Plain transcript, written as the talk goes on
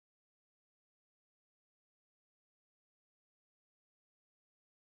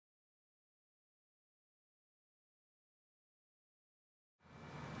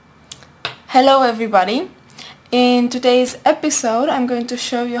Hello everybody! In today's episode I'm going to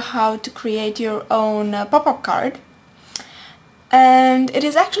show you how to create your own pop-up card, and it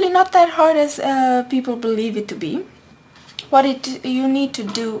is actually not that hard as people believe it to be. What you need to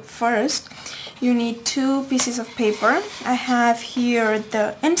do first, you need two pieces of paper. I have here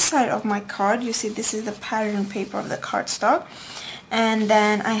the inside of my card. You see, this is the pattern paper of the cardstock, and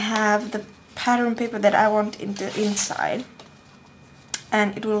then I have the pattern paper that I want in the inside,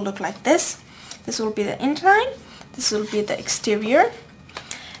 and it will look like this. This will be the inside, this will be the exterior,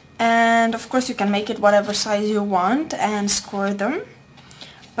 and of course you can make it whatever size you want and score them,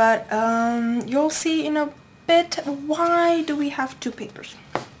 but you'll see in a bit why do we have two papers.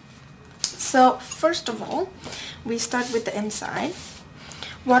 So first of all, we start with the inside.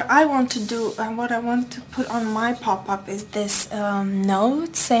 What I want to do and what I want to put on my pop-up is this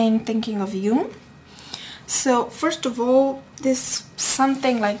note saying thinking of you. So first of all, this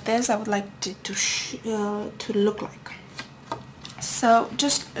something like this I would like to look like. So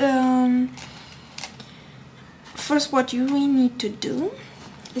just first what you need to do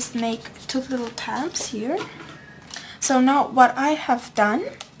is make two little tabs here. So now what I have done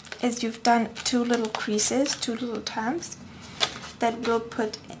is you've done two little creases, two little tabs that we'll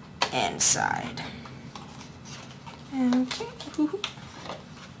put inside. Okay.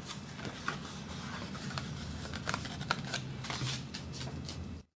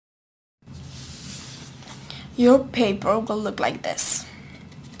 Your paper will look like this,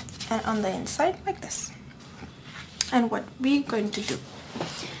 and on the inside like this. And what we're going to do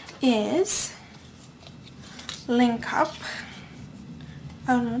is link up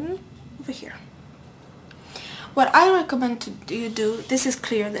over here. What I recommend you do, this is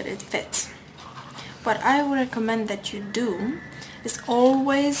clear that it fits. What I would recommend that you do is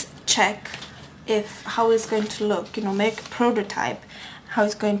always check if how it's going to look, you know, make a prototype, how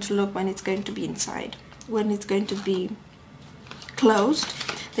it's going to look when it's going to be inside, when it's going to be closed,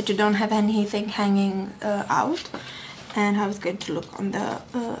 that you don't have anything hanging out, and how it's going to look on the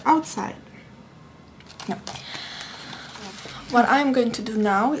outside. No. What I'm going to do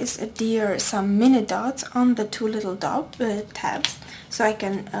now is adhere some mini dots on the two little tabs, so I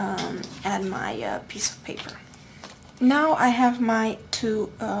can add my piece of paper. Now I have my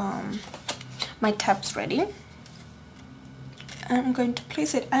two my tabs ready. I'm going to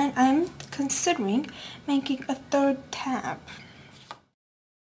place it, and I'm considering making a third tab.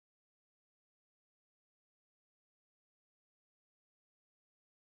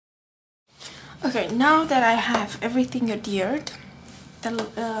 Okay, now that I have everything adhered,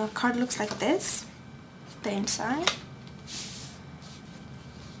 the card looks like this, the inside.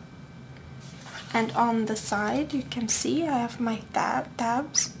 And on the side you can see I have my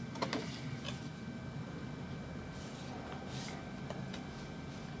tabs.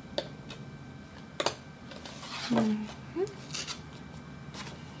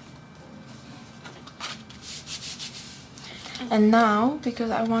 And now, because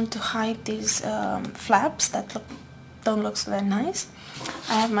I want to hide these flaps that don't look so very nice,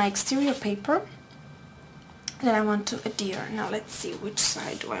 I have my exterior paper that I want to adhere. Now let's see, which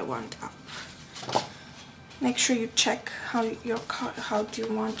side do I want up. Make sure you check how do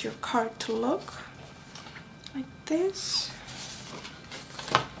you want your card to look. Like this.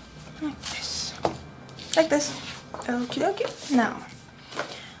 Like this. Like this. Okay, okay. Now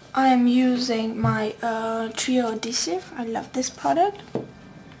I'm using my Trio adhesive. I love this product.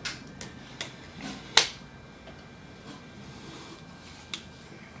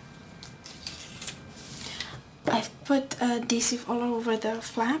 I've put adhesive all over the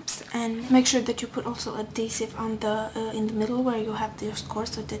flaps, and make sure that you put also adhesive on the in the middle where you have your score,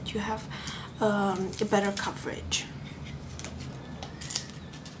 so that you have a better coverage.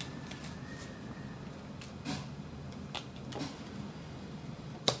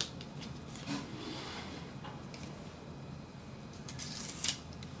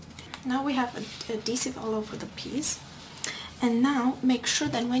 Now we have adhesive all over the piece, and now make sure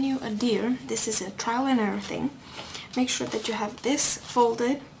that when you adhere, this is a trial and error thing, make sure that you have this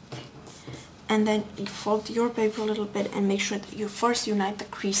folded, and then you fold your paper a little bit, and make sure that you first unite the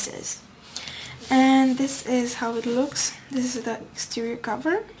creases. And this is how it looks. This is the exterior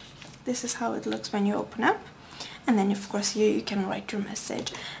cover. This is how it looks when you open up, and then of course here you can write your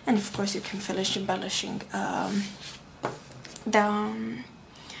message, and of course you can finish embellishing the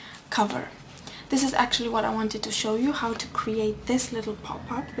cover. This is actually what I wanted to show you, how to create this little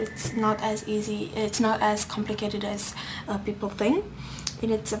pop-up. It's not as easy, it's not as complicated as people think,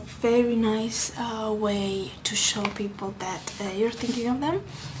 and it's a very nice way to show people that you're thinking of them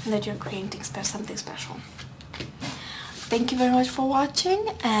and that you're creating something special. thank you very much for watching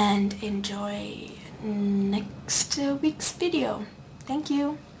and enjoy next week's video. Thank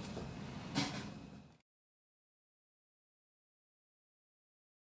you.